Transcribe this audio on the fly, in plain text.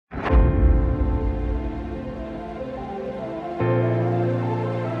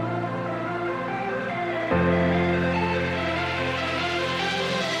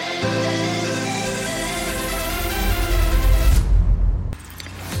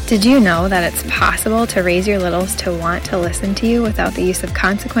Did you know that it's possible to raise your littles to want to listen to you without the use of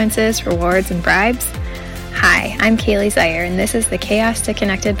consequences, rewards, and bribes? Hi, I'm Kaylee Zier, and this is the Chaos to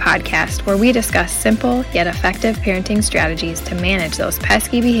Connected podcast, where we discuss simple yet effective parenting strategies to manage those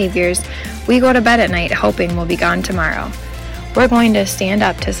pesky behaviors we go to bed at night hoping will be gone tomorrow. We're going to stand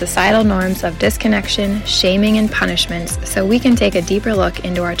up to societal norms of disconnection, shaming, and punishments so we can take a deeper look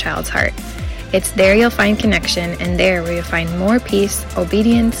into our child's heart. It's there you'll find connection, and there where you'll find more peace,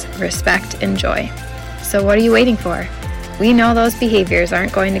 obedience, respect, and joy. So what are you waiting for? We know those behaviors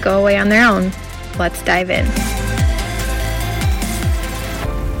aren't going to go away on their own. Let's dive in.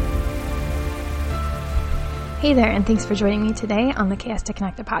 Hey there, and thanks for joining me today on the Chaos to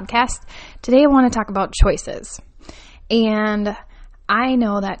Connected podcast. Today I want to talk about choices. And I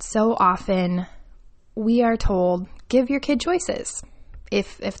know that so often we are told, give your kid choices.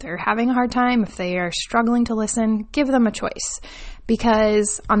 If they're having a hard time, if they are struggling to listen, give them a choice.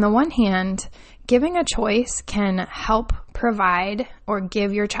 Because on the one hand, giving a choice can help provide or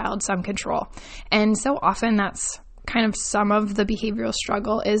give your child some control. And so often that's kind of some of the behavioral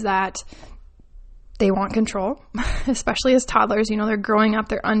struggle, is that they want control, especially as toddlers. You know, they're growing up,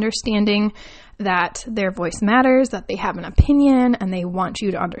 they're understanding that their voice matters, that they have an opinion, and they want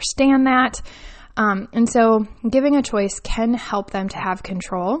you to understand that. And so giving a choice can help them to have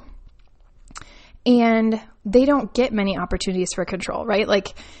control, and they don't get many opportunities for control, right?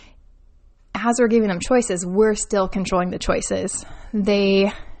 Like, as we're giving them choices, we're still controlling the choices.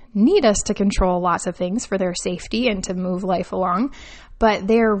 They need us to control lots of things for their safety and to move life along, but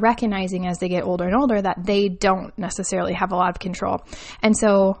they're recognizing as they get older and older that they don't necessarily have a lot of control. And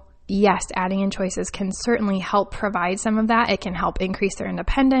so yes, adding in choices can certainly help provide some of that. It can help increase their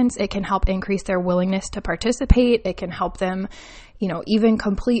independence. It can help increase their willingness to participate. It can help them, even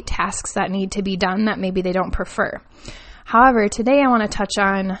complete tasks that need to be done that maybe they don't prefer. However, today I want to touch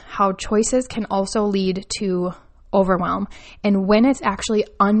on how choices can also lead to overwhelm and when it's actually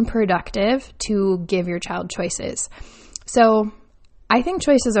unproductive to give your child choices. So I think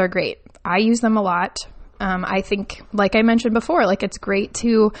choices are great. I use them a lot. I think, like I mentioned before, it's great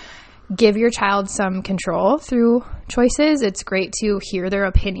to give your child some control through choices. It's great to hear their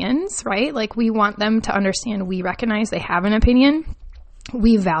opinions, right? We want them to understand we recognize they have an opinion.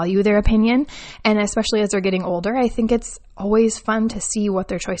 We value their opinion. And especially as they're getting older, I think it's always fun to see what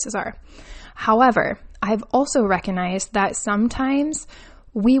their choices are. However, I've also recognized that sometimes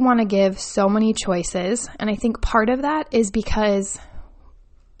we want to give so many choices. And I think part of that is because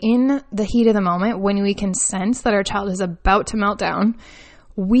in the heat of the moment, when we can sense that our child is about to melt down,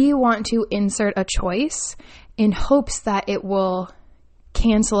 we want to insert a choice in hopes that it will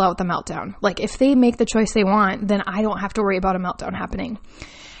cancel out the meltdown. If they make the choice they want, then I don't have to worry about a meltdown happening.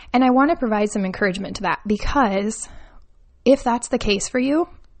 And I want to provide some encouragement to that, because if that's the case for you,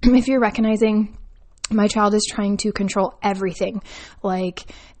 if you're recognizing my child is trying to control everything,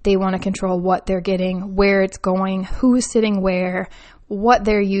 they want to control what they're getting, where it's going, who's sitting where, what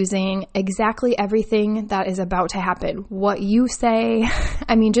they're using, exactly everything that is about to happen, what you say,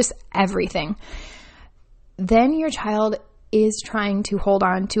 just everything, then your child is trying to hold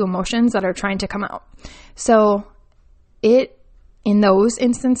on to emotions that are trying to come out. So in those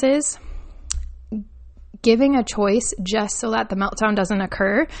instances, giving a choice just so that the meltdown doesn't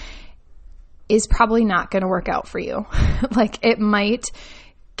occur is probably not going to work out for you. It might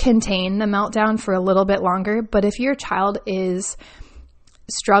contain the meltdown for a little bit longer, but if your child is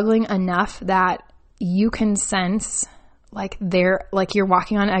struggling enough that you can sense you're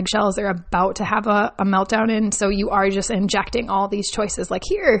walking on eggshells, they're about to have a meltdown, and so you are just injecting all these choices,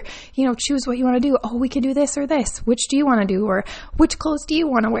 here, choose what you want to do. Oh, we can do this or this. Which do you want to do? Or which clothes do you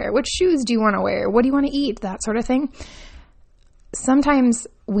want to wear? Which shoes do you want to wear? What do you want to eat? That sort of thing. Sometimes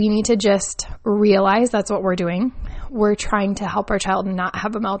we need to just realize that's what we're doing. We're trying to help our child not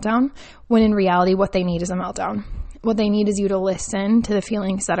have a meltdown, when in reality, what they need is a meltdown. What they need is you to listen to the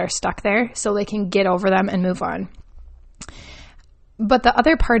feelings that are stuck there so they can get over them and move on. But the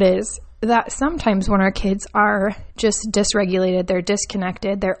other part is that sometimes when our kids are just dysregulated, they're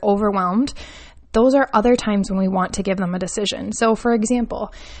disconnected, they're overwhelmed, those are other times when we want to give them a decision. So for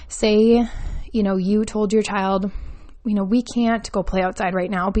example, say, you told your child, we can't go play outside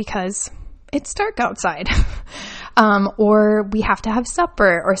right now because it's dark outside, or we have to have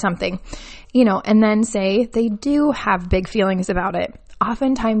supper or something, and then say they do have big feelings about it.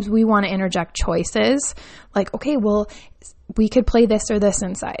 Oftentimes we want to interject choices okay, well, we could play this or this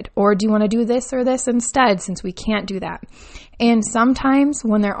inside, or do you want to do this or this instead, since we can't do that? And sometimes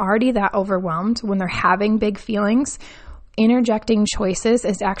when they're already that overwhelmed, when they're having big feelings, interjecting choices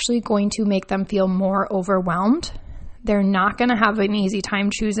is actually going to make them feel more overwhelmed they're not going to have an easy time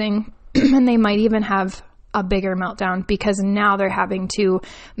choosing, and they might even have a bigger meltdown because now they're having to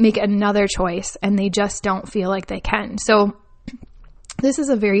make another choice and they just don't feel like they can. So this is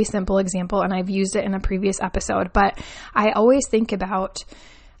a very simple example, and I've used it in a previous episode, but I always think about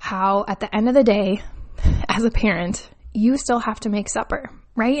how at the end of the day, as a parent, you still have to make supper,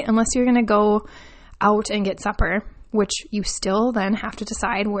 right? Unless you're going to go out and get supper, which you still then have to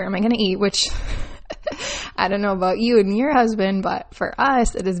decide, where am I going to eat, which I don't know about you and your husband, but for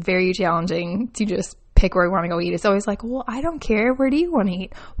us, it is very challenging to just pick where we want to go eat. It's always like, well, I don't care. Where do you want to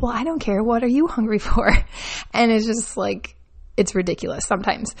eat? Well, I don't care. What are you hungry for? And it's just like, it's ridiculous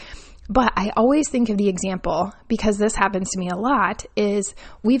sometimes. But I always think of the example, because this happens to me a lot, is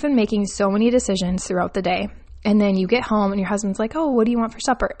we've been making so many decisions throughout the day. And then you get home and your husband's like, oh, what do you want for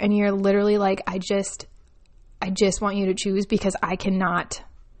supper? And you're literally like, I just want you to choose because I can't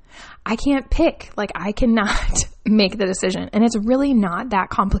pick. Like, I cannot make the decision. And it's really not that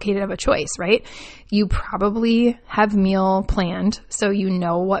complicated of a choice, right? You probably have meal planned, so you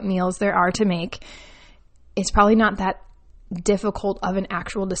know what meals there are to make. It's probably not that difficult of an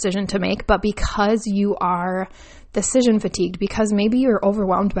actual decision to make, but because you are decision fatigued, because maybe you're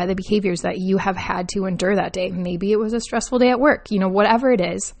overwhelmed by the behaviors that you have had to endure that day, maybe it was a stressful day at work, whatever it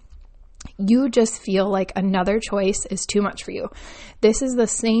is, you just feel like another choice is too much for you. This is the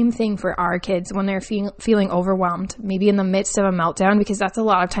same thing for our kids when they're feeling overwhelmed, maybe in the midst of a meltdown, because that's a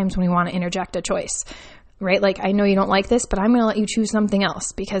lot of times when we want to interject a choice, right? Like, I know you don't like this, but I'm going to let you choose something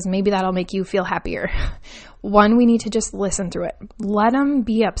else because maybe that'll make you feel happier. One, we need to just listen through it. Let them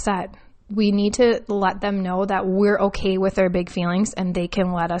be upset. We need to let them know that we're okay with their big feelings and they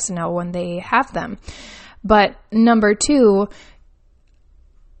can let us know when they have them. But number two,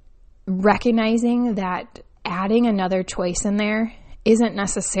 recognizing that adding another choice in there isn't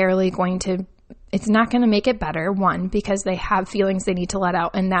necessarily it's not going to make it better. One, because they have feelings they need to let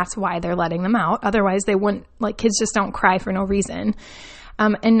out, and that's why they're letting them out. Otherwise, they wouldn't, kids just don't cry for no reason.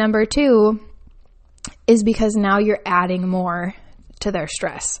 And number two is because now you're adding more to their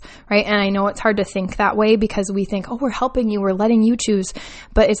stress, right? And I know it's hard to think that way because we think, oh, we're helping you, we're letting you choose,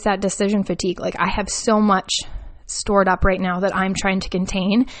 but it's that decision fatigue. Like, I have so much stored up right now that I'm trying to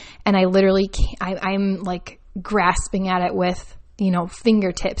contain, and I literally I'm like grasping at it with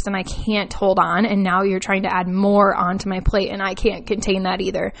fingertips, and I can't hold on. And now you're trying to add more onto my plate, and I can't contain that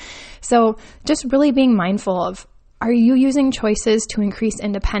either. So just really being mindful of, are you using choices to increase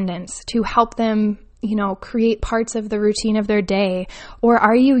independence, to help them, create parts of the routine of their day? Or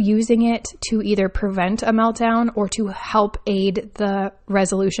are you using it to either prevent a meltdown or to help aid the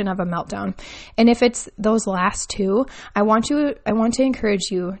resolution of a meltdown? And if it's those last two, I want to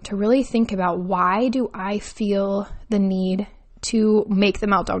encourage you to really think about, why do I feel the need to make the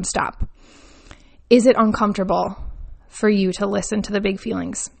meltdown stop? Is it uncomfortable for you to listen to the big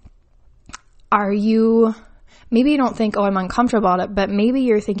feelings? Maybe you don't think, oh, I'm uncomfortable about it, but maybe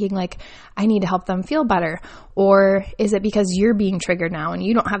you're thinking like, I need to help them feel better. Or is it because you're being triggered now and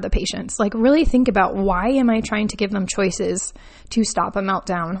you don't have the patience? Like, really think about, why am I trying to give them choices to stop a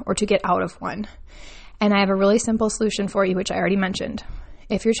meltdown or to get out of one? And I have a really simple solution for you, which I already mentioned.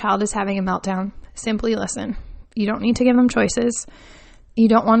 If your child is having a meltdown, simply listen. You don't need to give them choices. You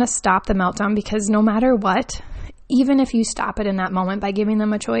don't want to stop the meltdown, because no matter what, even if you stop it in that moment by giving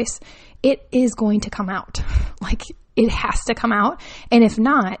them a choice, it is going to come out. Like, it has to come out. And if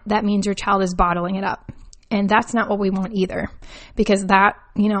not, that means your child is bottling it up. And that's not what we want either, because that,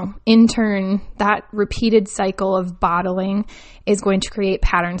 in turn, that repeated cycle of bottling is going to create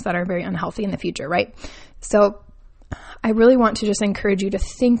patterns that are very unhealthy in the future, right? So I really want to just encourage you to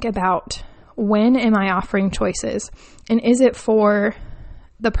think about, when am I offering choices? And is it for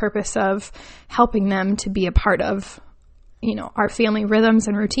the purpose of helping them to be a part of, our family rhythms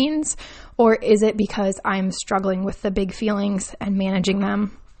and routines? Or is it because I'm struggling with the big feelings and managing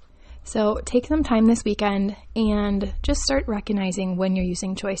them? So take some time this weekend and just start recognizing when you're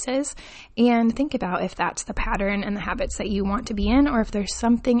using choices, and think about if that's the pattern and the habits that you want to be in, or if there's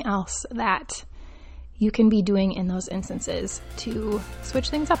something else that you can be doing in those instances to switch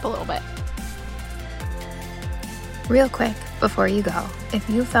things up a little bit. Real quick, before you go, if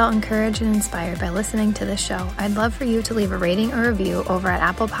you felt encouraged and inspired by listening to this show, I'd love for you to leave a rating or review over at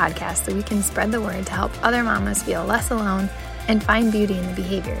Apple Podcasts so we can spread the word to help other mamas feel less alone and find beauty in the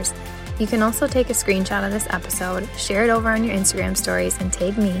behaviors. You can also take a screenshot of this episode, share it over on your Instagram stories, and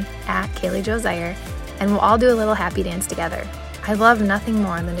tag me at Kaylee Jo Zier, and we'll all do a little happy dance together. I love nothing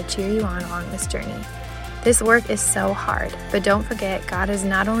more than to cheer you on along this journey. This work is so hard, but don't forget, God has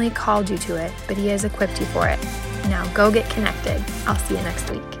not only called you to it, but He has equipped you for it. Now go get connected. I'll see you next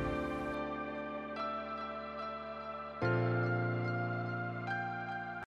week.